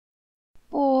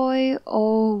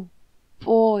oh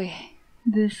boy,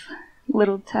 this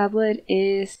little tablet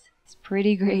is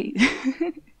pretty great.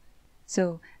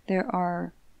 So there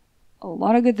are a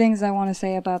lot of good things I want to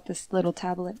say about this little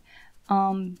tablet.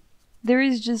 There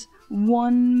is just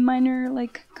one minor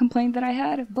complaint that I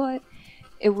had, but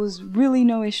it was really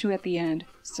no issue at the end.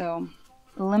 So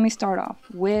let me start off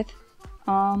with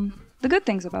the good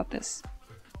things about this.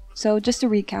 So just to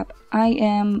recap, I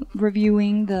am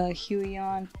reviewing the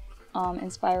Huion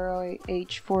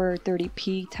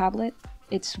H430P tablet.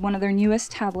 It's one of their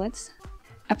newest tablets.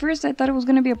 At first I thought it was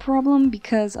going to be a problem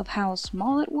because of how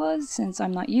small it was, since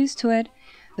I'm not used to it,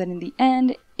 but in the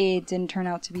end it didn't turn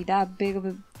out to be that big of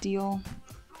a deal.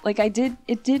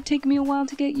 It did take me a while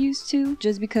to get used to,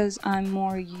 just because I'm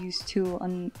more used to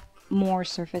a more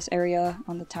surface area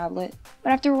on the tablet.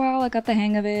 But after a while I got the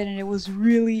hang of it, and it was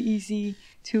really easy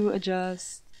to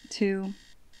adjust to.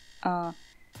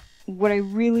 What I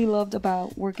really loved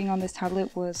about working on this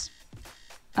tablet was,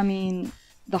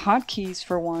 the hotkeys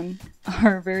for one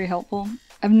are very helpful.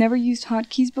 I've never used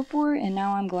hotkeys before, and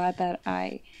now I'm glad that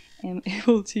I am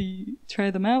able to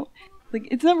try them out.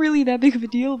 It's not really that big of a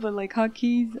deal, but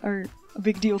hotkeys are a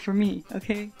big deal for me,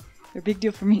 okay? They're a big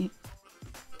deal for me.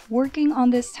 Working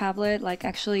on this tablet,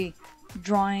 actually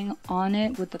drawing on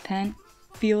it with the pen,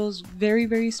 feels very,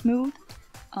 very smooth.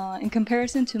 In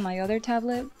comparison to my other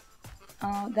tablet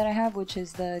that I have, which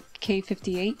is the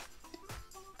K58.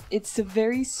 It's a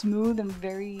very smooth and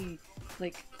very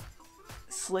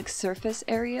slick surface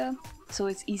area, so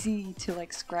it's easy to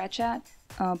scratch at.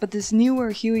 But this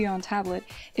newer Huion tablet,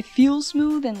 it feels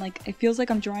smooth and it feels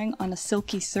like I'm drawing on a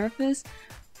silky surface,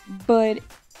 but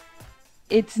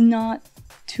it's not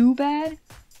too bad.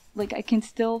 I can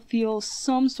still feel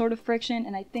some sort of friction,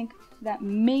 and I think that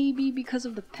may be because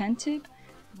of the pen tip,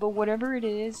 but whatever it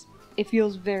is, it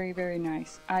feels very, very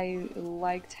nice. I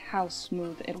liked how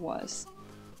smooth it was.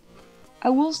 I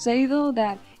will say though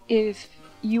that if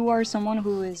you are someone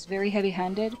who is very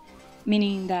heavy-handed,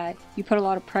 meaning that you put a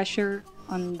lot of pressure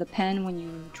on the pen when you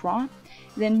draw,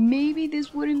 then maybe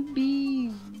this wouldn't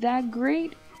be that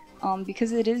great,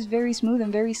 because it is very smooth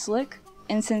and very slick.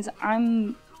 And since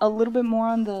I'm a little bit more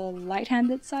on the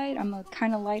light-handed side, I'm a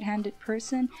kind of light-handed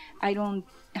person, I don't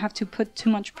have to put too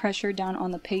much pressure down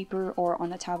on the paper or on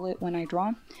the tablet when I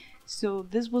draw. So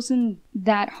this wasn't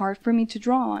that hard for me to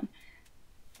draw on.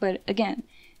 But again,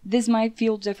 this might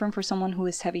feel different for someone who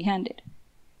is heavy-handed.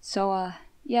 So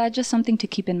yeah, just something to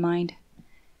keep in mind.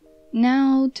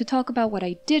 Now to talk about what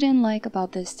I didn't like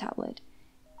about this tablet.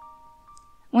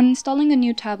 When installing a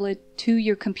new tablet to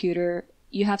your computer,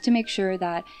 you have to make sure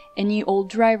that any old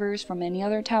drivers from any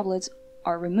other tablets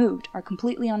are removed, are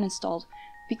completely uninstalled,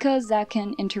 because that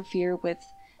can interfere with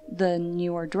the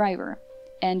newer driver,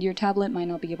 and your tablet might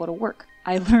not be able to work.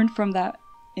 I learned from that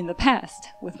in the past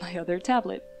with my other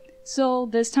tablet. So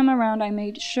this time around I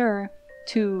made sure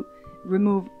to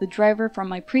remove the driver from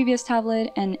my previous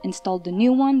tablet and installed the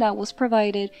new one that was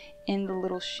provided in the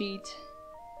little sheet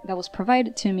that was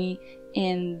provided to me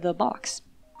in the box.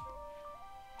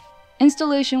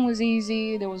 Installation was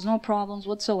easy, there was no problems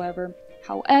whatsoever.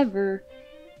 However,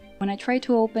 when I tried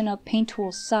to open up Paint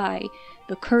Tool SAI,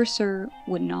 the cursor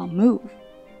would not move.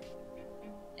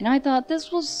 And I thought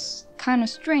this was kind of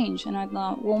strange, and I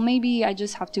thought, well, maybe I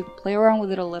just have to play around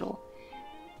with it a little.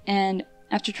 And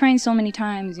after trying so many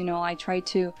times, I tried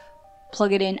to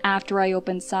plug it in after I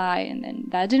opened SAI, and then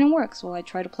that didn't work. So I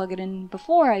tried to plug it in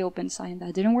before I opened SAI, and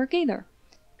that didn't work either.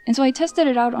 And so I tested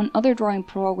it out on other drawing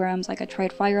programs, I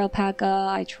tried Fire Alpaca,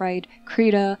 I tried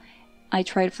Krita, I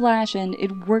tried Flash, and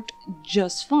it worked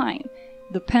just fine.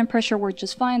 The pen pressure worked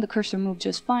just fine, the cursor moved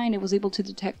just fine, it was able to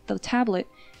detect the tablet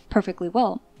perfectly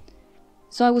well.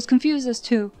 So I was confused as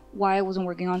to why it wasn't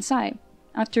working on SAI.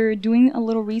 After doing a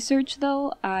little research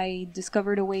though, I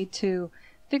discovered a way to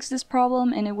fix this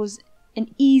problem, and it was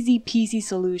an easy peasy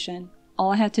solution.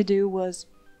 All I had to do was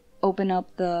open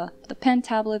up the pen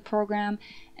tablet program,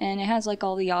 and it has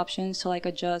all the options to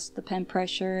adjust the pen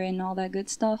pressure and all that good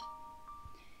stuff.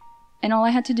 And all I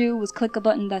had to do was click a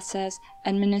button that says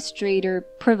Administrator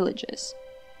Privileges.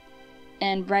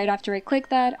 And right after I clicked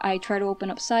that, I tried to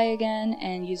open up SAI again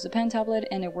and use the pen tablet,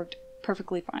 and it worked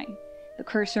perfectly fine. The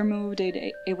cursor moved,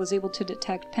 it was able to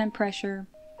detect pen pressure.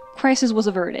 Crisis was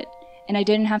averted, and I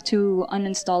didn't have to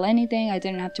uninstall anything, I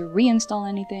didn't have to reinstall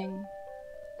anything.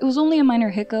 It was only a minor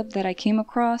hiccup that I came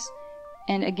across,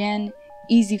 and again,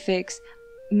 easy fix.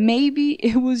 Maybe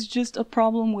it was just a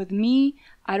problem with me.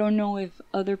 I don't know if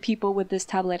other people with this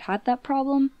tablet had that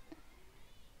problem,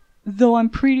 though I'm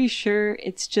pretty sure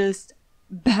it's just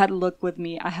bad luck with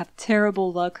me. I have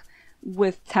terrible luck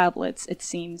with tablets, it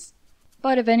seems.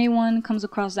 But if anyone comes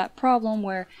across that problem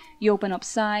where you open up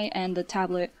Sci and the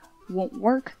tablet won't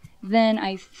work, then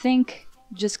I think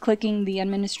just clicking the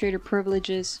administrator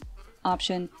privileges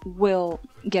option will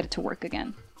get it to work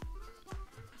again.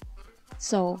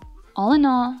 So, all in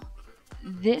all,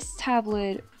 this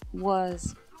tablet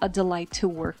was a delight to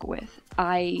work with.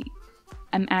 I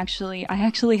actually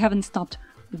haven't stopped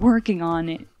working on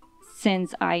it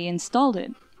since I installed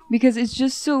it, because it's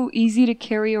just so easy to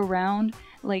carry around.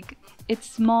 Like, it's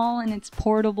small and it's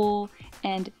portable,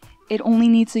 and it only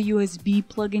needs a USB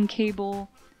plug-in cable.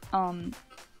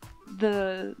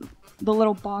 The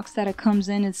little box that it comes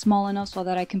in is small enough so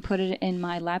that I can put it in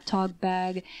my laptop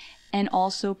bag and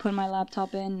also put my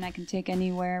laptop in, and I can take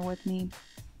anywhere with me.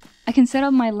 I can set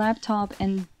up my laptop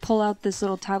and pull out this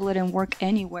little tablet and work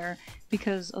anywhere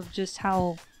because of just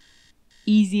how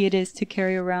easy it is to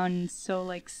carry around and so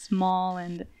like small.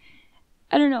 And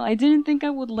I don't know, I didn't think I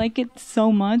would like it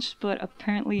so much, but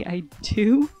apparently I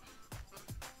do.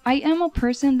 I am a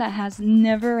person that has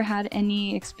never had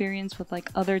any experience with like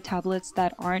other tablets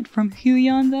that aren't from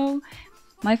Huion though.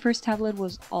 My first tablet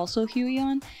was also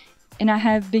Huion, and I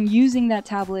have been using that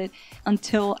tablet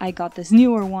until I got this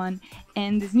newer one,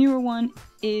 and this newer one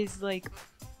is like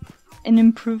an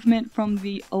improvement from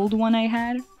the old one I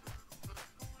had.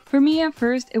 For me at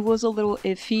first, it was a little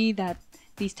iffy that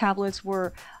these tablets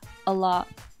were a lot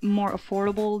more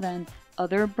affordable than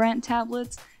other brand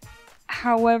tablets.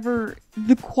 However,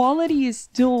 the quality is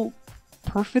still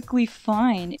perfectly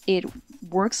fine. It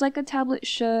works like a tablet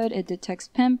should, it detects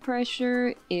pen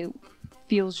pressure, it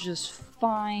feels just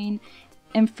fine.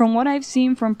 And from what I've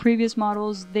seen from previous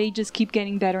models, they just keep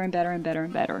getting better and better and better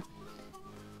and better.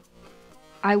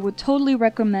 I would totally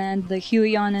recommend the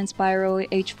Huion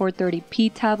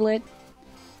H430P tablet.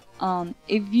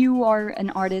 If you are an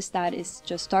artist that is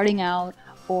just starting out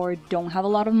or don't have a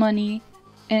lot of money,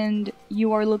 and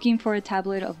you are looking for a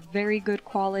tablet of very good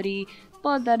quality,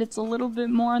 but that it's a little bit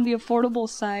more on the affordable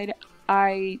side,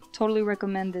 I totally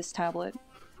recommend this tablet.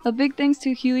 A big thanks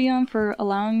to Huion for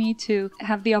allowing me to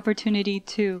have the opportunity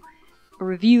to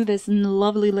review this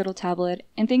lovely little tablet,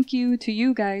 and thank you to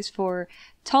you guys for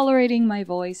tolerating my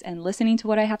voice and listening to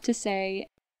what I have to say.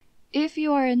 If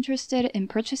you are interested in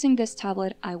purchasing this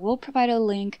tablet, I will provide a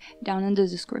link down in the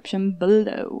description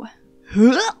below.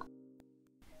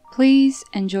 Please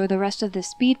enjoy the rest of the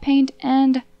Speedpaint,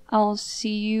 and I'll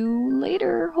see you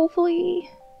later, hopefully.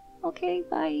 Okay,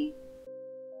 bye.